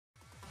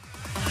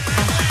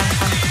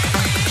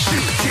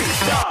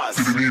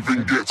didn't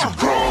even get to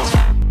cross.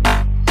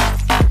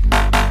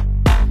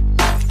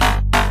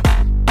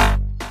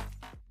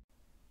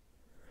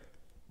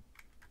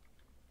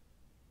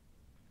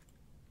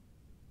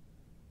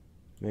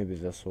 Maybe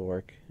this will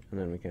work, and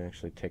then we can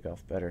actually take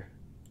off better.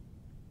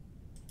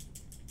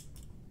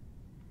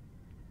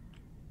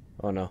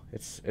 Oh no,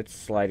 it's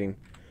sliding.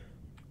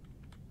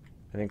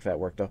 I think that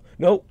worked though.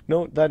 No,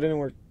 no, that didn't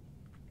work.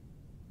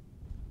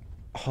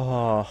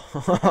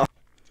 Oh.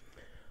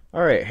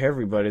 Alright, hey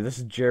everybody, this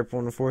is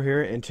Jarep114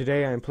 here, and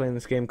today I'm playing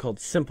this game called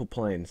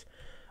Simpleplanes.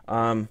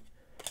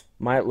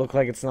 Might look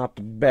like it's not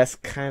the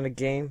best kind of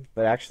game,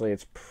 but actually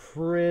it's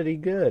pretty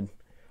good.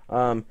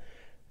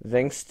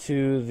 Thanks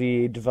to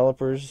the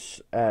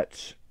developers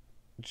at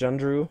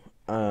Jundru,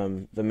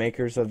 the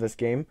makers of this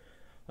game,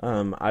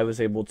 I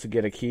was able to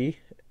get a key,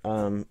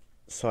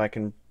 so I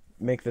can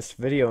make this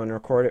video and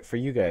record it for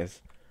you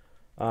guys.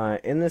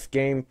 In this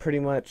game, pretty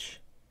much,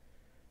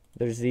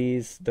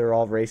 they're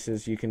all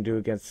races you can do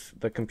against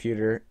the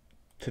computer.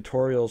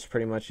 Tutorials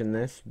pretty much in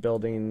this,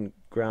 building,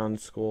 ground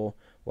school,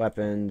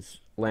 weapons,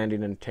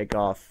 landing and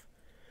takeoff.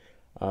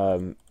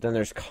 Then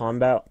there's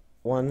combat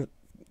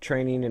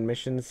training and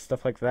missions,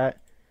 stuff like that.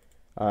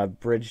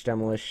 Bridge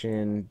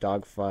demolition,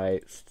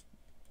 dogfights,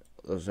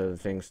 those are the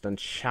things. Then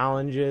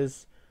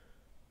challenges,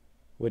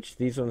 which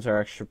these ones are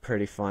actually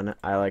pretty fun.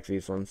 I like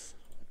these ones.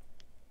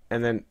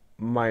 And then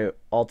my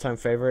all-time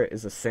favorite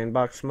is the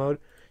Sandbox mode.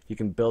 You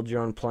can build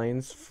your own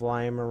planes,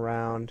 fly them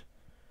around,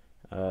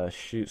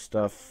 shoot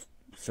stuff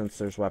since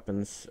there's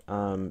weapons.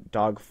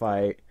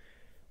 Dogfight,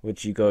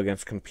 which you go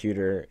against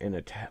computer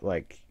in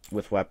like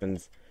with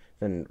weapons,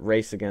 then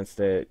race against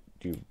it.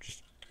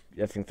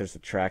 I think there's a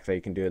track that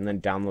you can do, and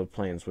then download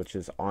planes, which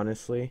is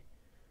honestly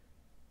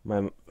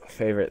my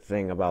favorite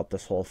thing about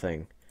this whole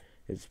thing.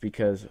 It's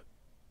because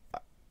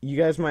you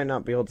guys might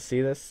not be able to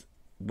see this,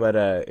 but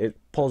it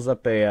pulls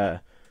up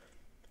the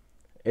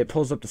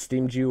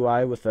Steam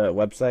GUI with a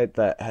website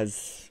that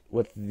has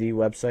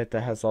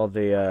all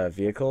the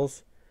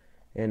vehicles,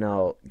 and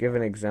I'll give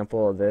an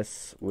example of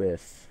this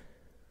with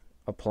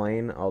a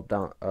plane. I'll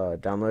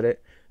download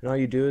it, and all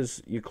you do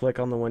is you click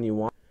on the one you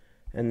want,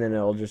 and then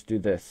it'll just do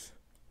this,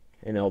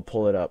 and it'll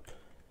pull it up,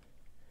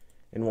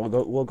 and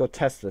we'll go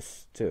test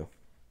this too.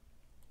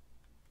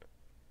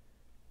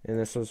 And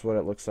this is what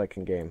it looks like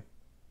in game.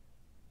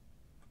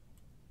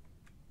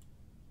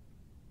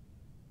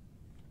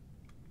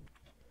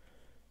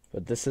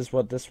 But this is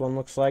what this one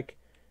looks like,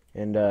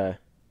 and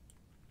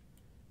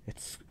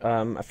it's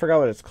I forgot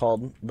what it's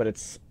called, but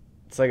it's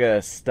like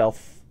a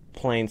stealth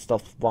plane,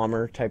 stealth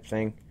bomber type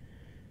thing.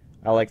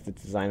 I like the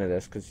design of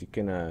this because you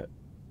can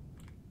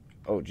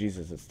oh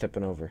Jesus, it's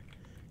tipping over.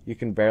 You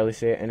can barely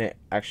see it, and it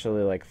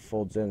actually like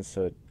folds in,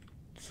 so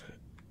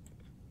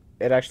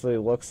it actually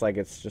looks like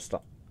it's just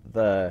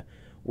the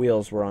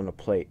wheels were on a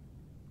plate,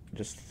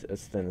 just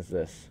as thin as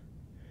this.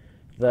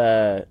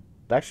 The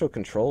actual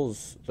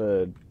controls,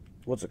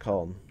 what's it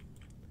called?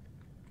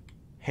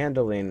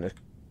 Handling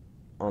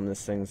on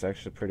this thing's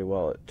actually pretty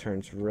well. It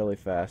turns really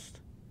fast,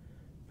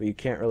 but you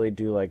can't really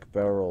do like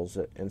barrel rolls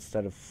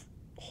instead of.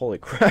 Holy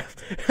crap!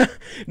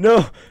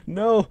 No,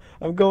 no,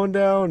 I'm going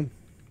down.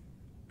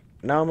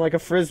 Now I'm like a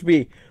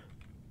frisbee.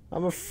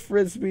 I'm a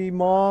frisbee,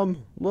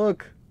 Mom.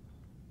 Look,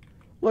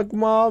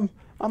 Mom.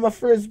 I'm a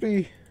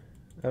frisbee.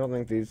 I don't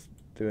think these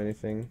do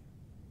anything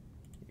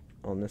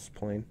on this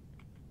plane.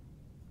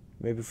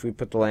 Maybe if we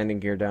put the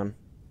landing gear down.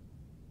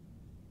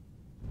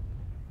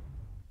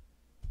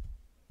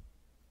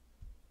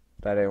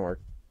 That didn't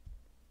work.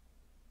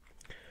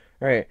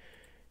 Alright,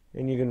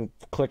 and you can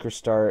click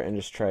restart and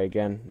just try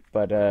again.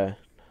 But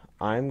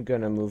I'm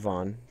gonna move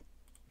on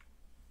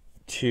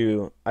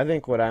to, I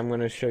think what I'm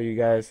gonna show you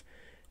guys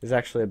is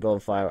actually a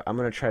build file. I'm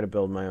gonna try to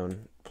build my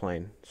own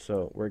plane.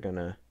 So we're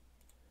gonna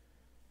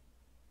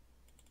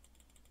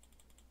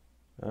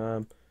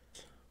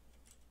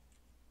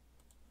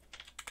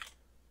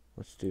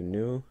let's do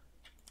new.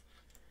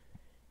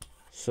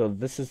 So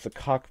this is the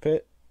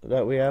cockpit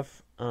that we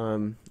have.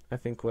 I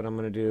think what I'm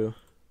gonna do,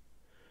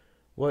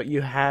 what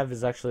you have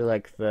is actually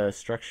like the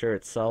structure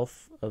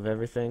itself of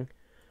everything.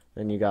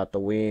 Then you got the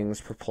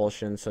wings,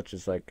 propulsion, such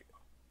as like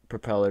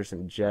propellers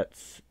and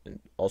jets, and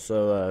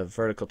also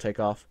vertical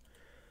takeoff.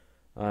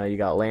 You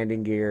got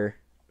landing gear,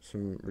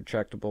 some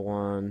retractable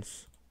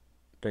ones.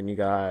 Then you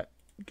got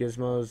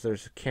gizmos.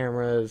 There's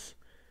cameras,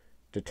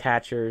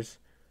 detachers,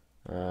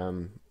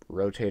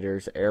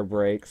 rotators, air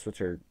brakes,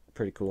 which are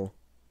pretty cool.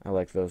 I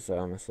like those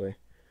honestly.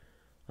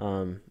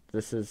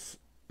 This is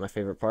my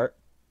favorite part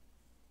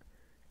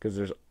because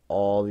there's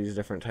all these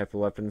different type of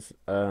weapons,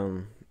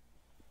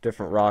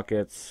 different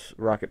rockets,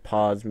 rocket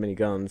pods,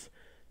 miniguns.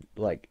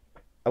 Like,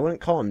 I wouldn't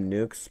call them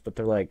nukes, but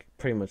they're like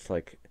pretty much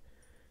like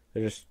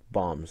they're just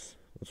bombs.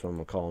 That's what I'm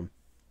gonna call them.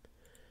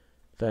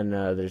 Then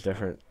there's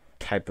different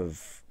type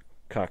of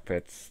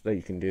cockpits that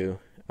you can do.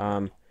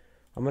 I'm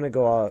gonna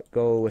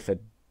go with a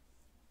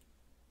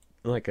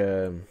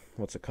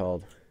what's it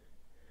called?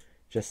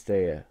 Just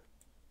a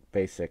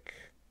basic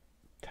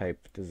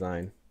type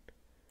design.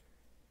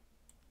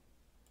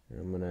 And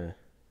I'm gonna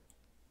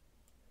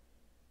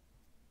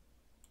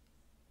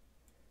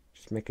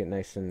Just make it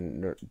nice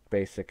and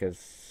basic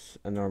as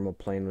a normal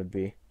plane would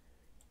be.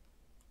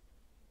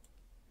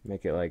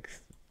 Make it like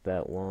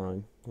that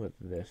long with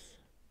this.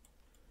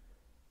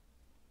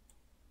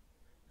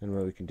 And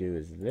what we can do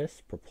is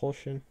this,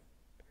 propulsion.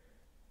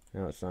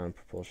 No, it's not in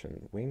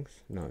propulsion.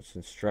 Wings? No, it's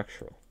in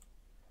structural.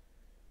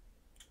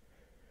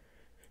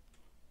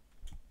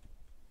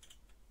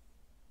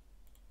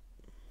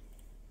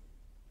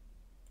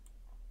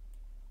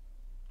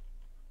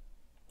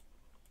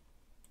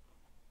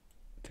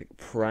 Take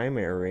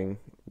primary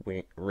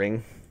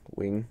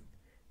wing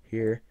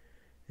here,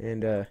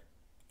 and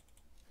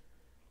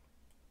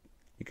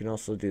you can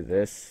also do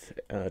this,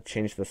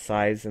 change the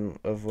size and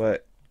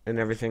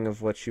everything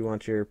of what you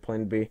want your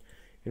plane to be.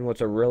 And what's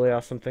a really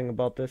awesome thing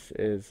about this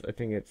is, I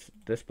think it's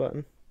this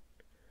button.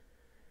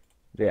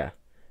 Yeah,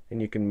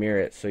 and you can mirror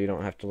it so you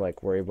don't have to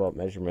like worry about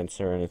measurements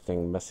or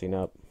anything messing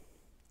up.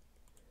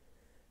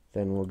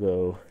 Then we'll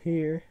go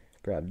here,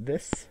 grab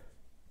this.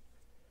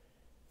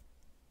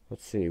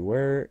 Let's see,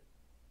 where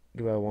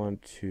do I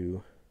want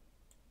to?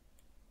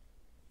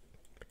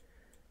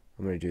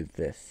 I'm going to do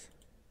this.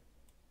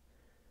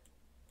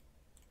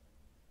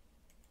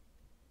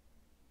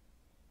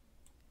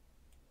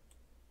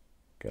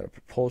 Got a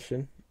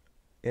propulsion,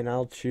 and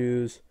I'm going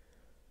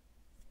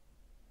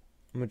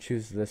to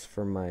choose this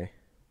for my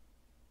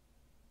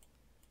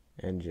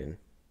engine.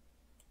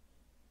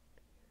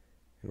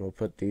 And we'll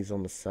put these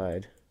on the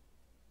side.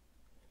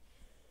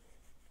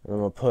 And I'm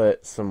going to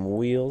put some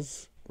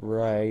wheels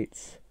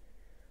right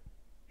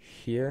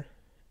here.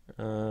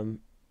 Do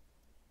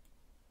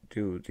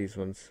these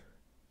ones.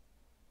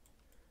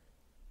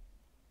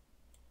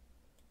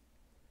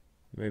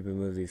 Maybe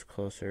move these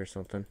closer or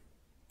something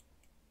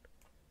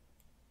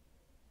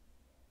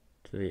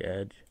to the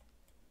edge.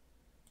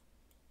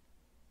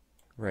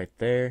 Right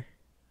there.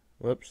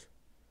 Whoops.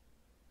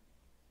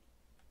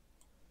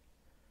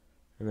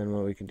 And then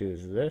what we can do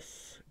is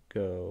this.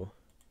 Go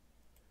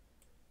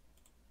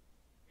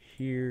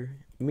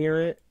here.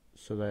 Mirror it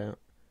so that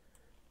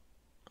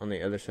on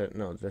the other side.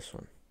 No, this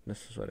one.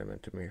 This is what I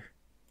meant to mirror.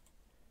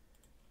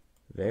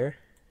 There.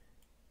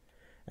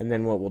 And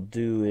then what we'll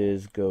do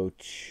is go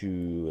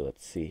to,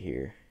 let's see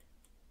here.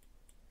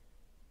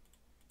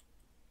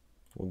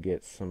 We'll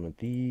get some of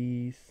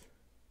these.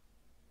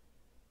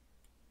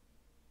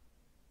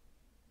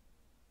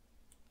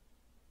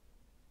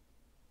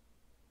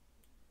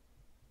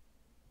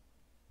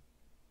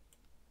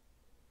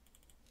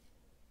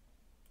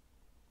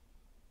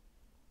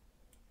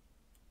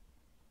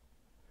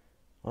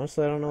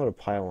 Honestly, I don't know what a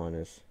pylon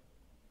is.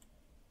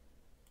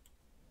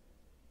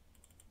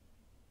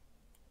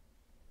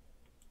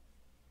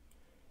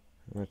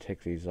 I'm going to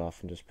take these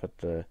off and just put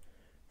the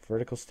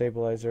vertical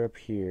stabilizer up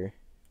here.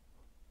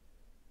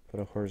 Put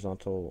a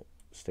horizontal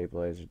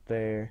stabilizer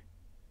there.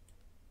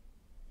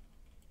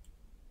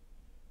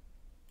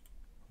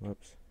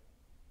 Whoops.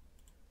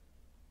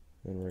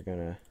 Then we're going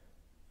to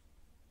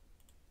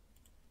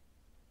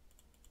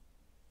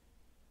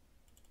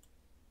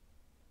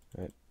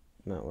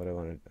not what I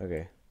wanted.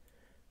 Okay.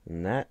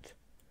 And that.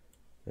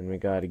 Then we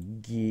got to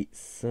get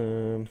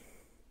some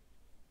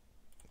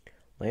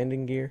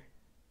landing gear.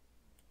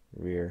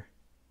 Rear.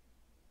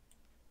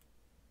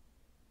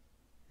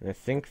 And I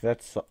think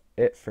that's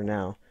it for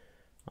now.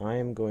 I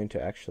am going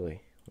to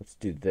actually, let's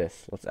do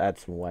this. Let's add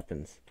some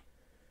weapons.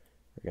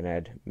 We're going to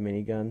add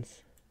miniguns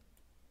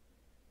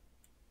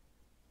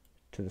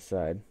to the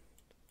side.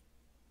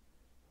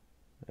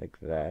 Like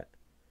that.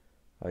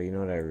 Oh, you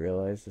know what I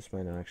realized? This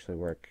might not actually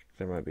work.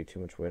 There might be too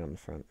much weight on the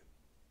front.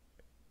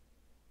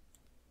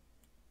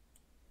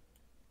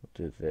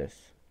 We'll do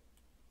this.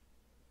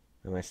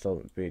 There might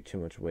still be too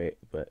much weight,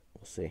 but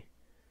we'll see.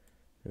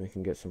 Then we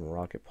can get some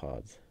rocket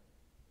pods.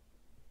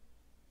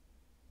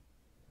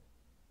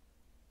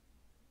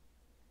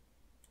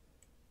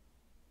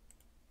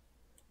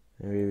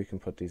 Maybe we can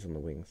put these on the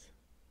wings.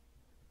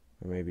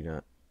 Or maybe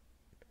not.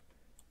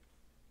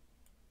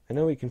 I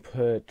know we can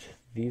put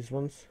these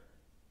ones.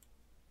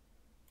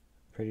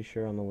 Pretty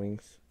sure on the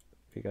wings.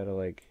 We gotta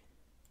like...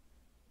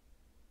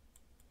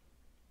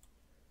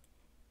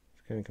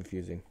 It's kind of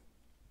confusing.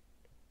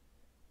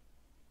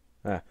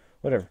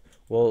 Whatever.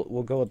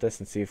 We'll go with this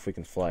and see if we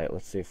can fly it.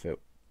 Let's see if it...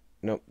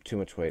 Nope, too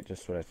much weight.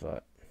 Just what I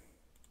thought.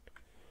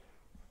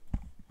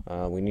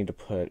 We need to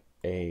put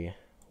a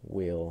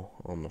wheel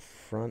on the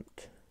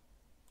front.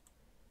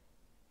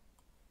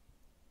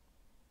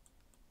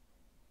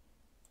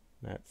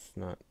 That's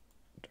not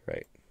the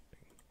right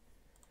thing.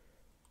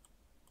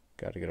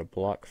 Got to get a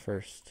block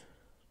first.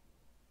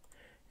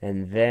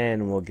 And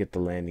then we'll get the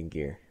landing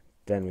gear.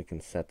 Then we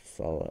can set this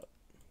all up.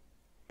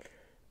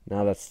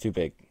 Now that's too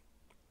big.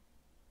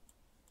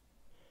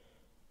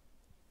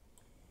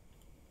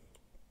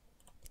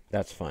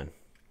 That's fine.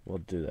 We'll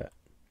do that.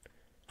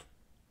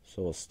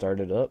 So we'll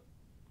start it up.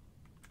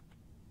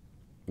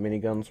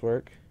 Miniguns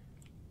work.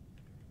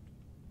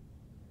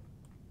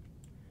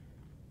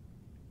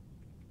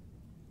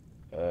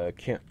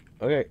 Can't.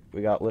 Okay,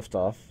 we got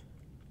liftoff.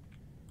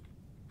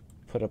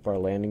 Put up our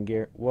landing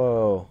gear.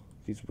 Whoa,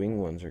 these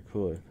wing ones are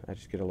cool. I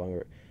just get a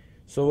longer.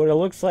 So what it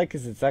looks like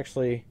is it's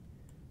actually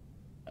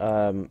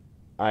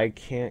I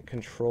can't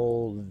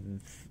control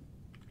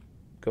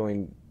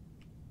going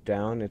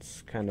down.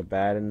 It's kind of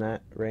bad in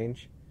that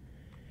range.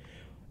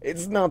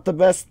 It's not the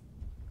best.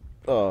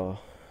 Oh,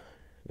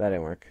 that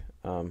didn't work.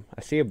 I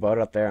see a boat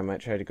up there. I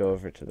might try to go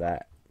over to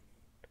that.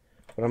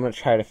 But I'm going to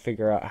try to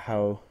figure out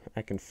how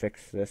I can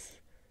fix this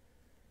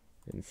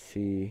and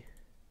see.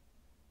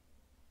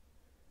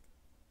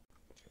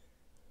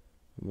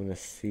 I'm going to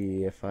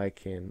see if I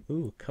can.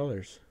 Ooh,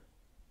 colors.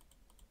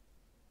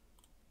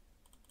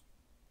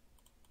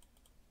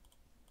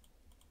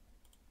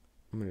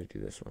 I'm going to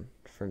do this one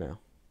for now.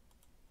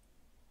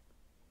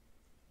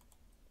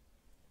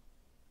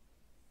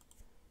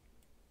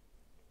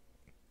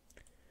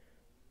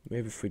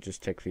 Maybe if we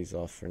just take these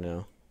off for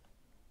now,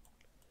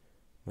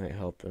 might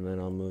help, and then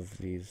I'll move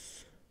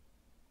these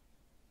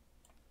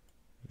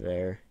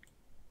there,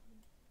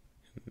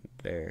 and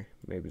there.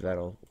 Maybe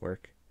that'll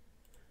work.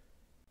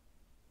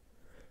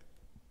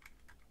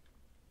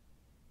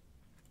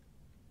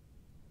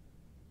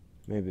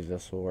 Maybe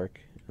this will work,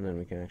 and then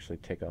we can actually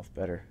take off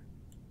better.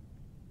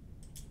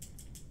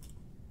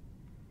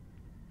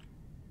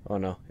 Oh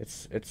no,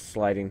 it's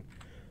sliding.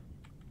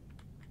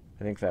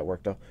 I think that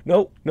worked though.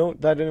 No, no,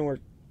 that didn't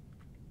work.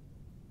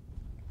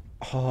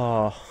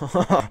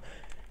 Oh.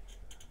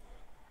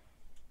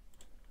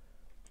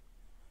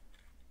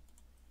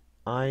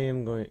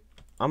 I'm going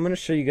to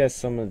show you guys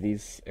some of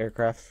these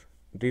aircrafts.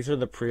 These are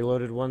the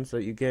preloaded ones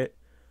that you get.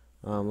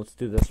 Let's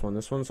do this one.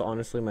 This one's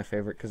honestly my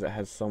favorite because it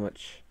has so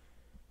much,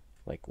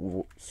 like,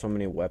 so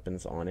many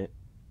weapons on it.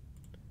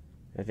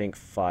 I think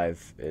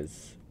 5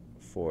 is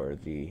for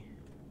the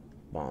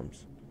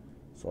bombs.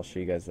 So I'll show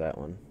you guys that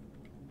one.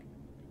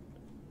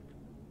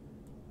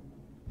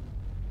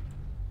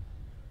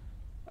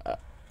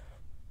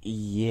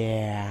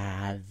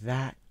 Yeah,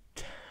 that.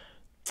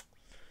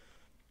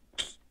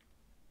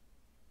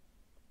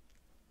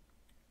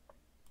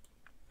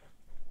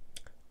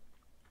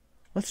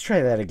 Let's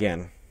try that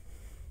again.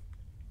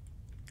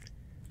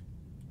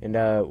 And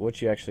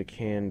what you actually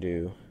can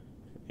do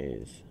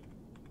is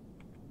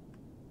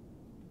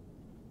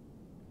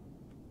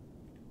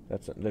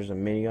there's a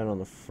minigun on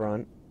the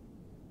front,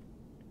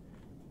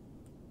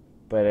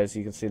 but as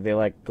you can see, they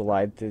like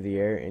glide through the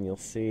air, and you'll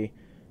see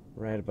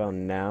right about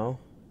now.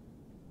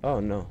 Oh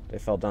no, they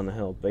fell down the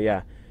hill. But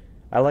yeah,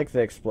 I like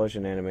the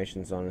explosion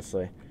animations,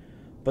 honestly.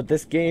 But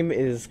this game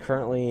is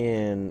currently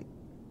in,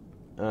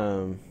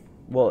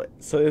 well,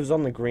 so it was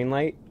on the green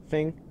light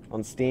thing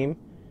on Steam,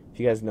 if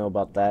you guys know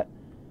about that.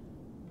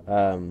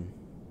 And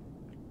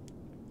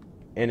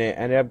it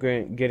ended up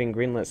getting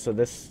greenlit, so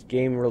this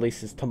game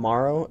releases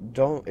tomorrow.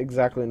 Don't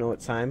exactly know what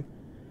time,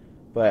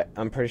 but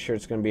I'm pretty sure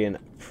it's going to be in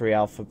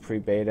pre-alpha,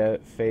 pre-beta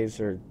phase,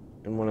 or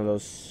in one of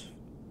those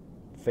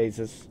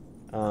phases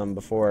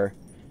before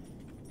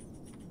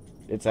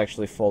it's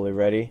actually fully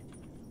ready.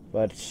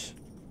 But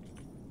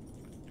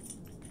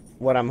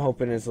what I'm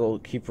hoping is they'll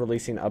keep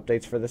releasing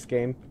updates for this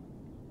game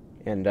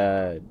and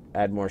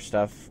add more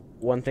stuff.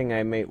 One thing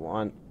I might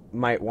want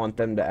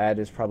them to add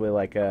is probably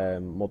like a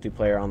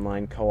multiplayer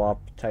online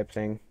co-op type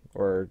thing,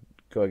 or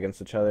go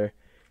against each other.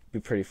 It'd be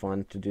pretty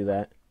fun to do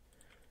that.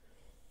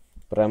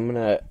 But I'm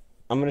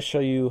gonna show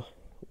you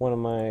one of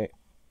my,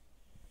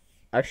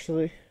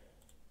 actually,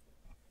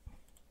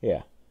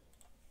 yeah.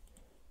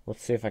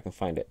 Let's see if I can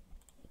find it.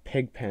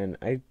 Pigpen.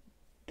 I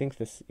think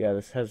this, yeah,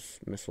 this has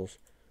missiles.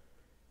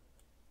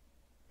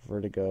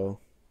 Vertigo.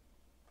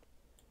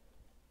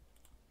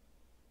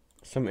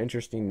 Some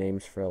interesting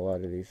names for a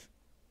lot of these.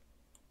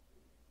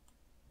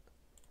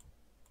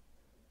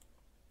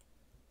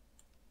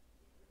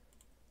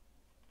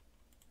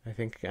 I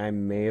think I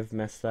may have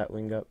messed that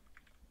wing up.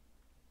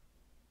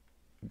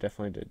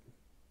 Definitely did.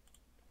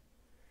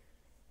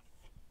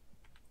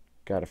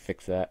 Gotta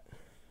fix that,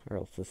 or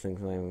else this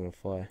thing's not even gonna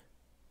fly.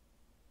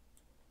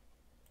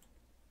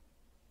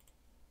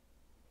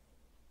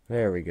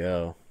 There we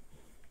go.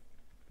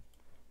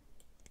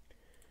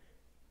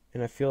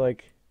 And I feel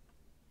like,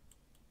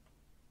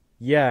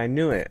 yeah, I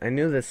knew it. I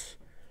knew this.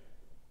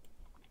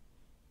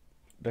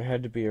 There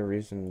had to be a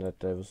reason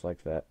that it was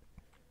like that.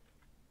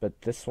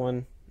 But this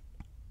one,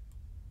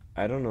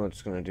 I don't know what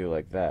it's gonna do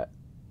like that.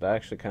 That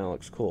actually kind of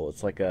looks cool.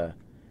 It's like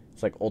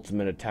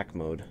ultimate attack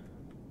mode.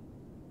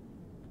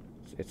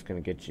 It's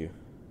gonna get you.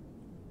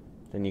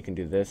 Then you can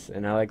do this,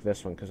 and I like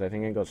this one because I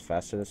think it goes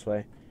faster this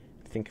way.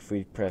 I think if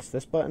we press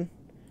this button,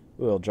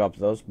 we'll drop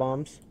those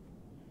bombs.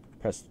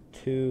 Press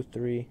 2,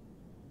 3.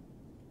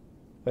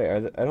 Wait,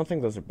 I don't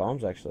think those are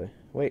bombs actually.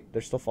 Wait,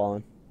 they're still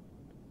falling.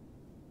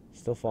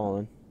 Still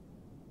falling.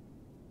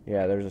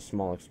 Yeah, there's a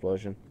small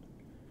explosion.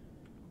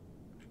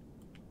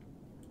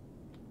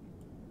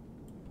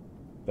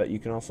 But you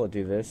can also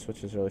do this,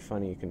 which is really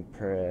funny. You can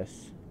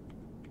press.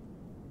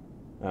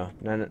 Oh,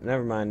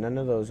 never mind. None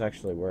of those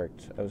actually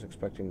worked. I was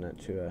expecting that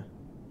to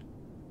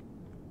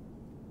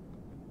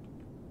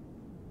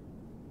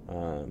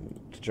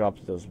drop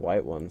those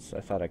white ones.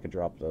 I thought I could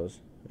drop those.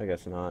 I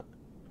guess not.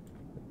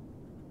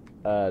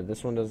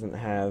 This one doesn't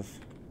have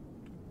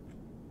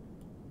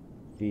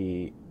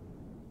the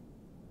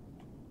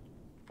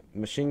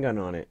machine gun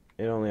on it.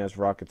 It only has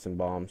rockets and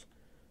bombs.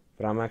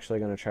 But I'm actually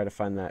going to try to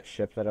find that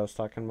ship that I was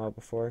talking about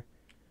before.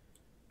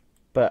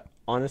 But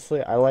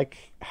honestly, I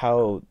like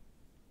how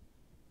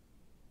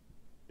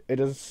it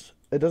is.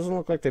 It doesn't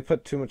look like they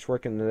put too much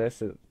work into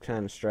this. It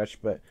kind of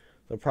stretched, but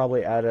they'll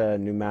probably add a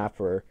new map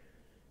or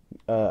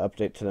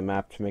update to the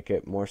map to make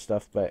it more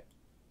stuff. But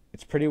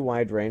it's pretty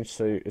wide range,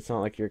 so it's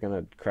not like you're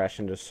gonna crash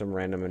into some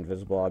random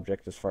invisible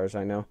object, as far as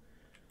I know.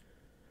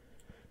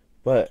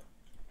 But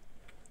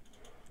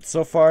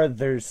so far,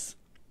 there's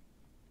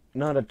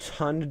not a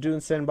ton to do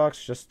in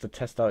Sandbox, just to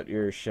test out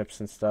your ships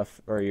and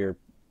stuff, or your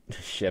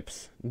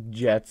ships,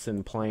 jets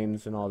and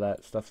planes and all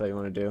that stuff that you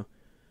want to do.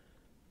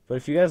 But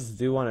if you guys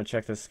do want to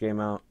check this game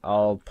out,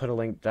 I'll put a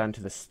link down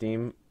to the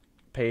Steam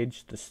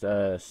page,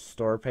 the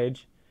store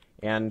page,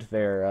 and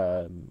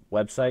their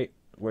website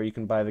where you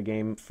can buy the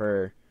game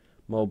for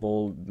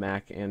mobile,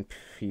 Mac, and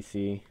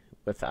PC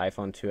with the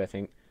iPhone too, I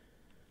think.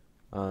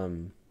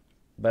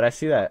 But I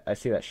see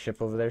that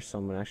ship over there, so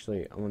I'm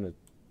gonna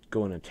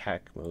go in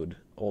attack mode,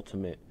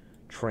 ultimate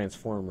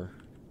transformer.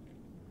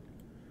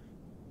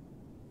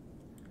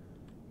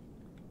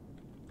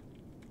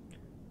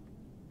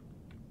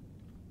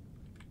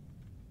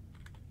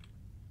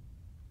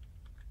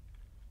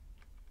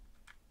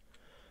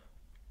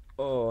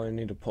 Oh, I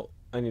need to pull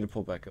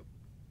back up.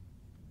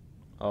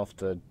 I'll have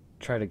to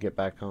try to get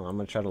back on. I'm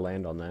gonna try to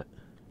land on that.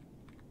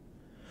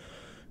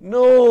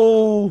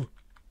 No!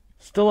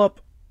 Still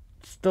up.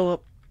 Still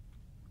up.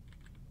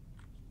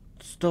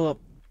 Still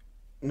up.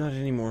 Not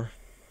anymore.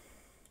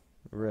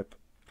 Rip.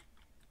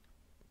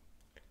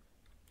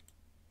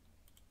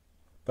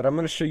 But I'm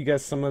gonna show you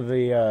guys some of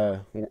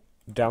the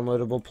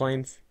downloadable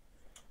planes.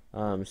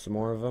 Some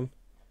more of them.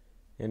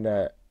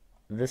 And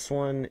this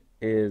one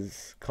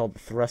is called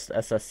Thrust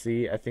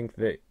SSC. I think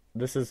that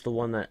this is the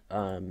one that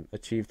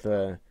achieved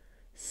the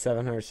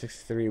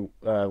 763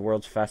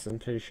 world's fastest, I'm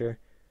pretty sure.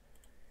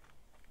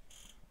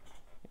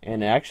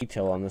 And actually,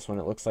 detail on this one,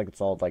 it looks like it's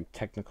all like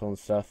technical and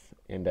stuff.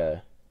 And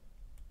but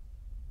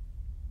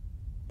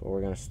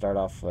we're gonna start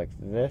off like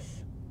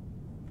this.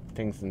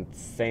 Thing's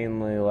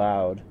insanely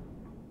loud,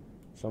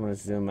 so I'm gonna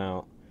zoom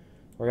out.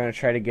 We're gonna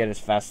try to get as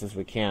fast as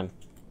we can.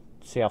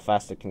 See how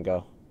fast it can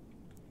go.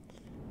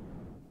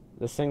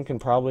 This thing can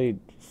probably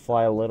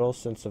fly a little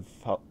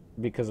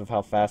because of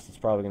how fast it's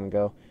probably gonna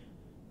go.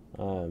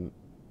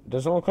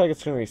 Doesn't look like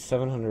it's gonna reach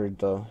 700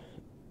 though.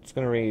 It's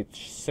gonna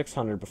reach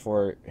 600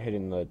 before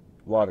hitting the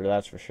water,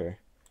 that's for sure.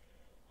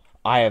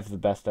 I have the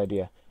best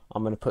idea.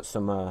 I'm gonna put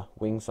some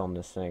wings on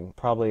this thing,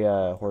 probably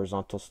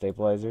horizontal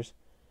stabilizers,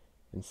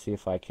 and see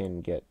if I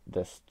can get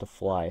this to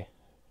fly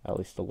at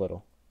least a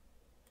little.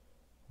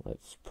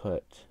 Let's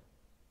put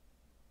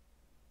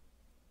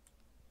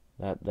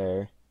that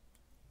there,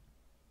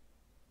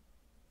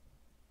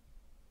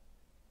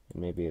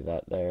 and maybe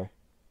that there,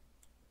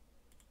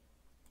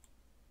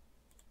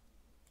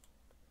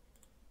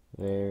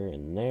 there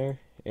and there,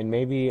 and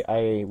maybe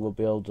I will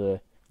be able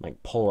to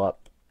like pull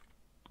up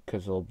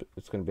because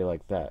it's going to be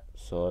like that.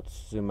 So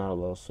let's zoom out a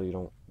little so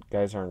you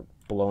guys aren't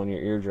blowing your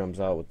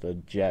eardrums out with the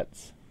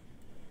jets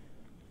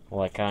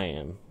like I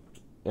am.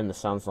 And the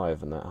sound's not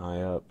even that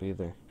high up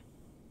either.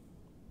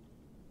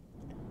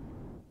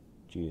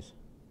 Jeez.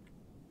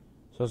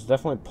 So it's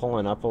definitely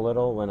pulling up a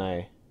little when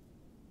I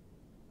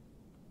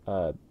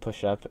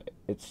push up.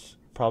 It's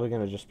probably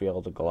going to just be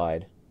able to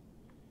glide.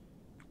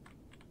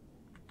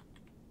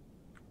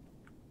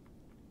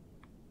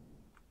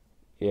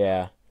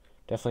 Yeah,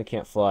 definitely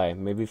can't fly.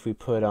 Maybe if we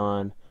put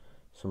on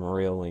some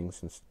real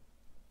wings and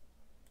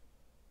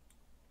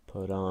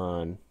put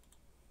on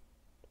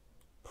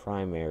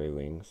primary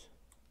wings.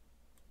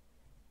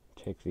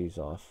 Take these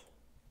off.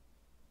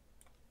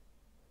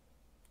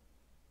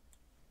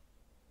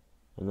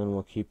 And then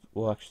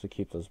we'll actually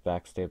keep those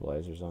back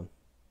stabilizers on.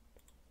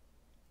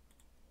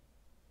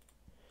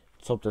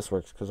 Let's hope this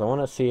works, because I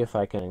want to see if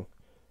I can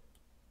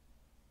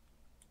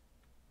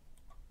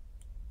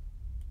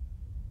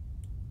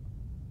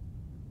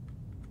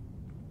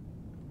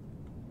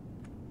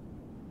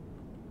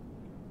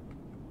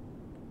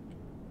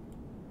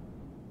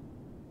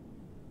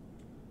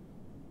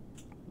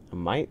I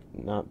might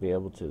not be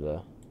able to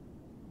though.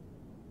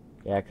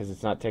 Yeah, because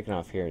it's not taking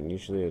off here, and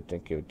usually I would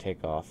think it would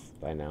take off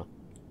by now.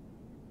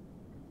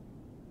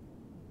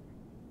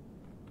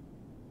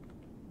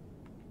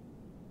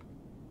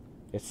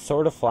 It's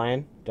sort of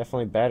flying,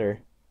 definitely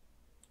better,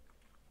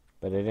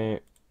 but it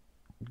didn't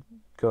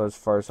go as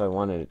far as I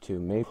wanted it to.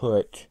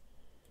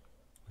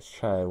 Let's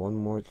try one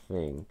more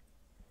thing.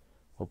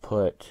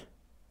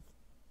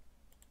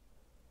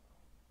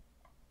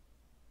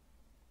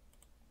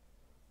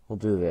 We'll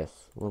do this.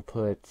 We'll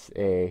put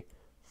a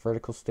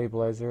vertical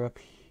stabilizer up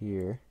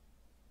here,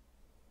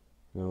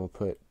 and then we'll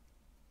put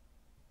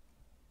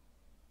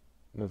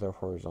another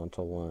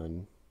horizontal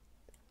one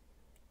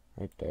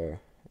right there,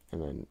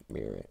 and then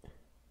mirror it.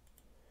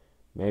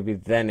 Maybe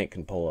then it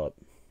can pull up.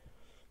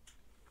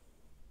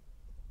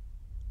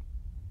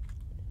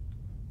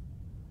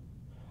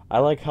 I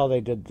like how they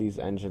did these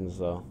engines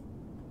though.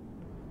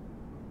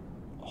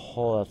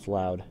 Oh, that's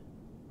loud.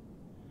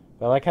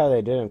 But I like how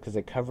they did them because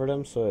they covered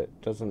them so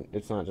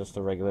it's not just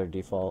the regular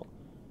default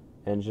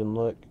engine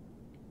look.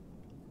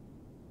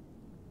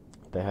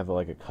 They have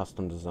like a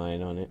custom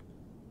design on it.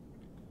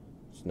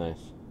 It's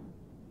nice.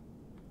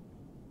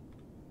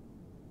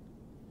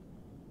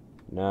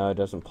 No, it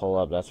doesn't pull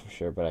up, that's for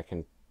sure, but I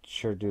can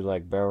sure do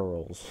like barrel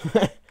rolls.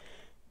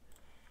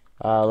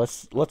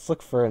 Let's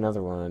look for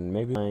another one.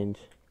 Maybe find.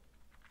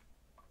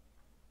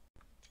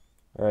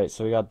 Alright,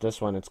 so we got this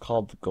one. It's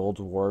called the Gold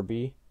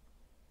Warby.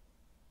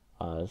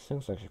 This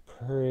thing's actually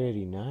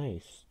pretty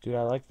nice. Dude,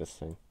 I like this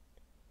thing.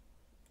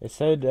 It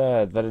said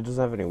that it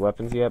doesn't have any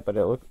weapons yet, but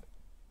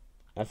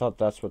I thought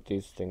that's what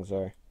these things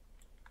are.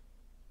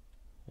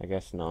 I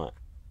guess not.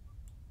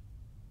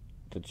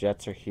 The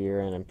jets are here,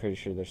 and I'm pretty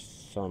sure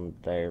there's some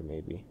there,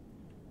 maybe.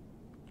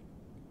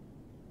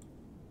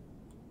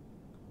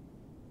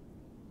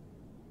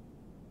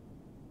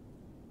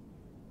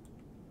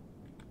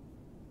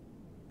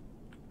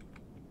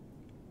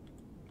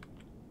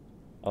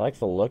 I like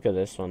the look of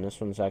this one. This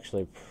one's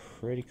actually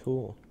pretty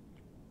cool.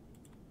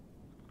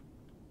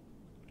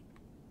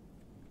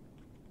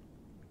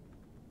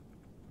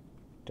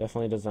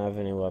 Definitely doesn't have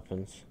any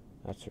weapons,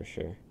 that's for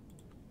sure.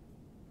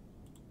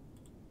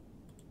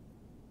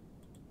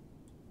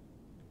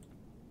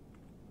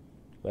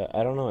 But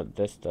I don't know what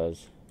this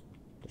does.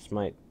 This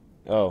might...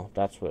 Oh,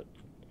 that's what...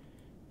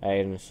 I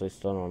honestly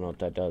still don't know what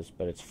that does,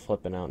 but it's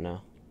flipping out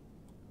now.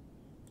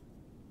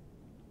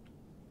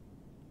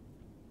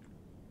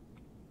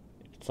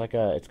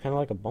 It's kind of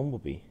like a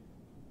bumblebee.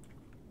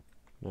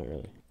 Not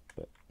really,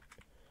 but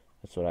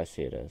that's what I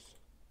see it as.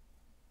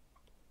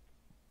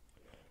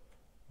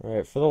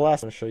 Alright, for the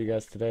last one to show you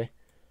guys today,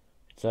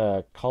 it's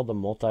called the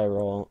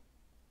multi-role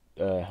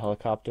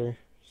helicopter,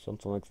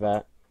 something like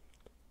that.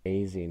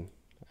 Amazing.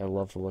 I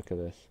love the look of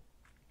this.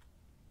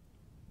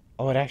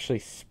 Oh, it actually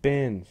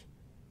spins.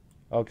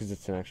 Oh, because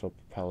it's an actual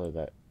propeller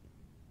that...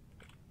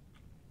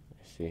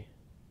 I see.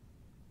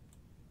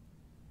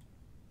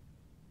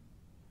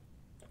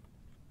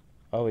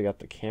 Oh, we got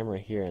the camera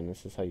here, and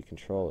this is how you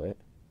control it.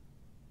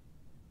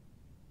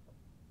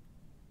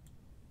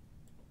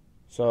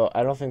 So,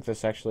 I don't think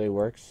this actually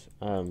works,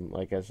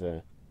 like as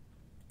a...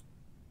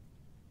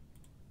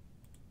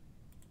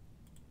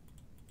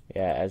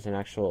 Yeah, as an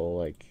actual,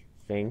 like,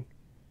 thing.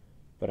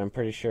 But I'm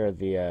pretty sure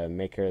the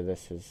maker of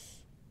this is...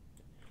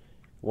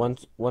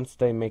 Once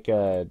they make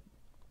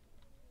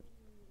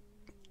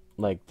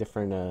like,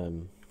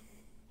 different,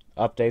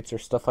 updates or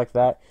stuff like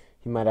that,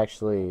 he might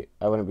actually...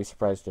 I wouldn't be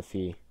surprised if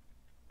he...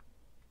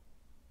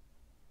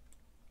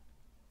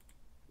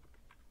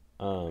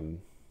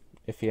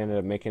 if he ended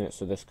up making it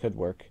so this could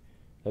work.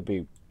 That'd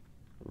be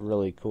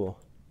really cool.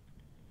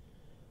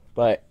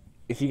 But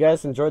if you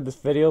guys enjoyed this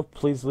video,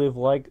 please leave a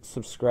like,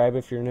 subscribe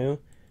if you're new,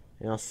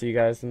 and I'll see you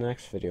guys in the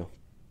next video.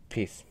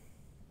 Peace.